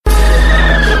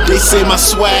say my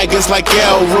swag is like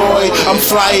Elroy. I'm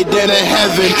flyer than in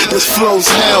heaven, this flow's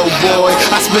hell, boy.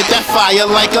 I spit that fire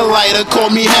like a lighter,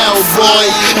 call me Hellboy.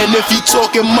 And if you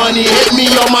talking money, hit me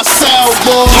on my cell,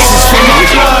 boy. This is for my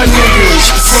blood niggas,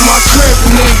 for my Crip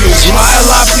niggas, my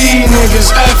L.I.B niggas,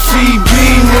 F.e.B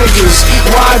niggas,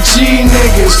 YG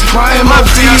niggas, my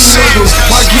M.O.B niggas,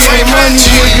 my getting money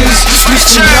niggas, this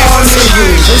to y'all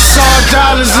niggas. It's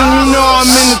R.DoLLaS and you know I'm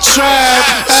in the trap.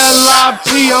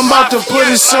 L.I.B, I'm about to put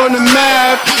us on the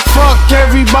map. Fuck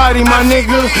everybody, my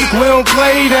nigga, we don't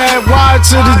play that. Y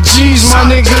to the G's, my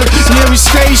nigga, yeah, we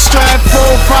stay strapped.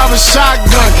 4-5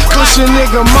 shotgun, push a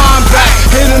nigga mind back.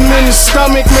 Hit him in the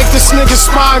stomach, make this nigga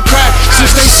spine crack.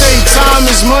 Since they say time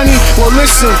is money, well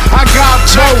listen, I got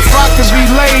both. I could be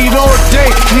laid all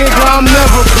day, nigga, I'm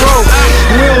never broke.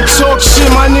 We don't talk shit,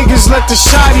 my niggas let the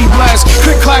shotty blast.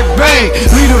 Click, clack, bang,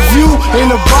 leave a view in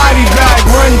the body bag.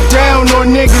 Run down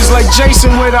on niggas like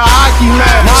Jason with a hockey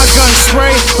mask. My gun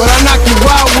spray, but I knock you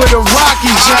out with a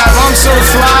rocky jab. I'm so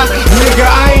fly, nigga,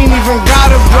 I ain't even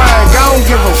gotta brag. I don't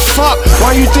give a fuck,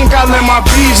 why you think I let my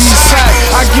BV sack?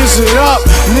 I gives it up,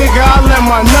 nigga, I let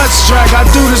my nuts drag. I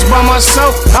do this by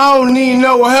myself, I don't need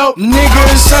no help. Nigga,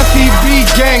 it's F.e.B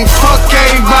gang, fuck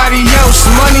everybody else.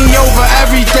 Money over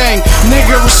everything,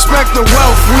 nigga, respect the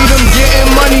wealth. We them getting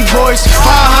money, boys,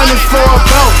 500 for a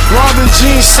belt. Robin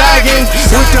jeans sagging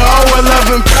with the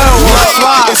 011 pill.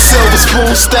 It's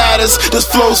SiLVeRSPoON status, this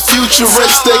flow's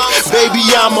futuristic. Baby,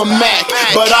 I'm a Mac,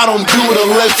 but I don't do the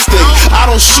lipstick. I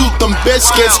don't shoot them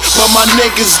biscuits, but my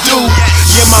niggas do.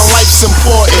 Yeah, my life's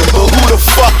important, but who the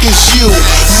fuck is you?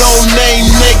 No name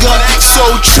nigga,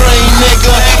 Soul Train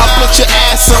nigga, I put your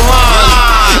ass in line.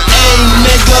 Aim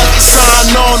nigga,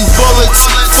 sign on bullets,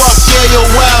 fuck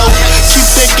AOL. Keep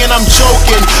thinking I'm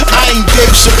joking, I ain't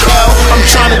Dave Chappelle. I'm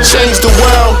trying to change the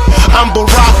world, I'm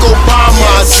Barack Obama.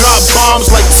 I drop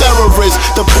bombs like terrorists,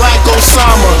 the black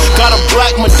Osama. Got a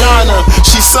black Madonna,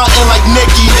 she's something like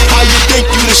Nicki. How you think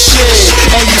you the shit,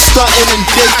 and you stunting in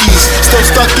Dickies? Still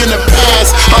stuck in the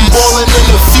past, I'm balling in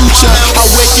the future. I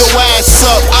wake your ass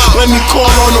up, let me call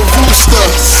on a rooster.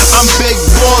 I'm big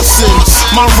bossin',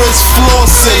 my wrist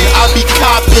flossin'. I be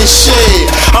copping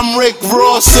shit, I'm Rick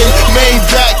Rawson.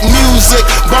 Maybach music,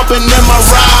 bumping in my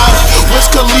ride. Wiz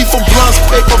Khalifa blunts,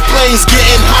 paper planes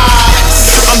getting high.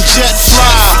 I'm jet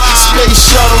fly, space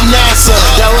shuttle NASA.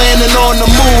 That landing on the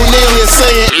moon, aliens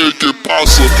saying "Que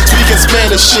pasa?" Speaking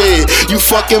Spanish shit, you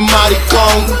fucking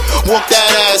maricon. Walk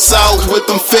that ass out with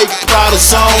them fake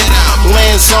Pradas on.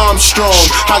 Lance Armstrong,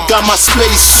 I got my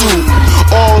space suit,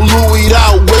 all Louis'd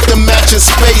out with the matching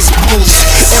space boots.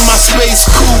 In my space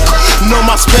coupe, know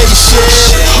my spaceship,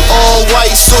 all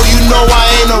white, so you know I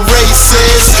ain't a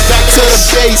racist. Back to the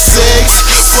basics,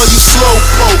 for you slow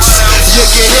folks, you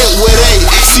get hit with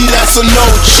 8, see that's a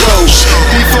no-joke.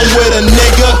 Beefing with a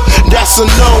nigga, that's a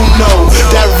no-no.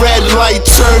 That red light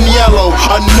turn yellow,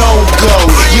 a no-go.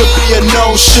 You be a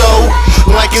no-show,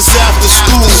 like it's after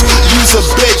school. You's a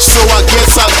bitch, so I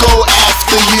guess I'll go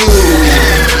after you.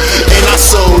 Ain't I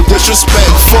so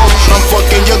disrespectful? I'm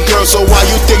fucking your girl, so why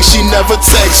you think she never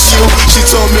texts you? She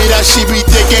told me that she be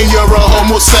thinking you're a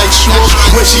homosexual.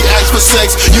 When she asks for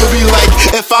sex, you be like,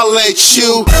 if I let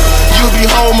you, you be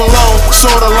home alone,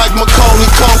 sorta like Macaulay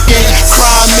Culkin.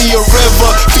 Cry me a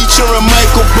river, featuring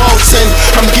Michael Bolton.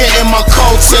 I'm getting my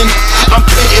Colton, I'm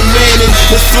Peyton Manning.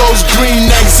 This flow's green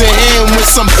eggs and ham with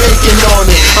some bacon on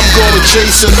it. I'm going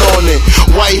Jason on it,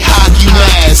 white hockey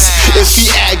mask. If he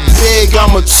act big,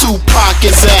 I'ma Tupac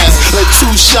his ass. Let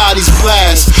 2 shotties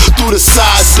blast through the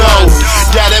side door.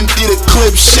 That empty the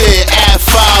clip shit, add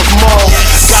 5 more.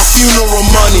 Got funeral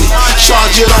money,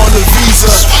 charge it on the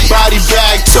Visa. Body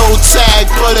bag, toe tag,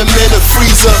 put him in the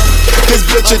freezer. This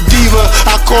bitch a diva,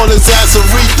 I call his ass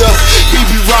Aretha. He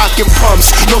be rockin'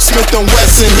 pumps, no Smith &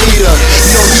 Wesson heater.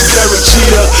 No, he Derek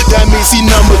Jeter, that means he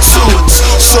number 2.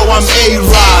 So I'm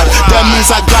A-Rod, that means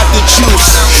I got the juice.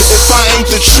 If I ain't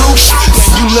the truth, then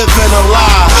you living a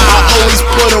lie. I always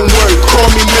put in work, call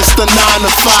me Mr. 9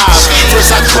 to 5.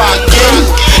 First I clock in,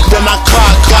 then I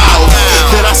clock out.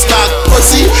 Then I stock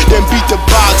pussy, then beat the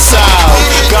box out.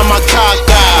 Got my cock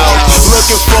out,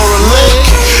 looking for a lick,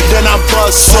 then I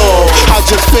bust off. I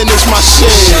just finished my shit,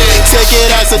 take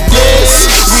it as a diss.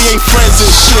 We ain't friends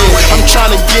and shit, I'm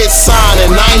tryna get signed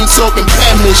and I ain't talking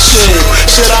penmanship.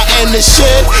 Should I end this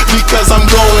shit? Because I'm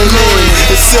going in.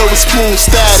 It's SiLVeRSPoON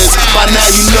status, by now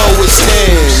you know it's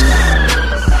him.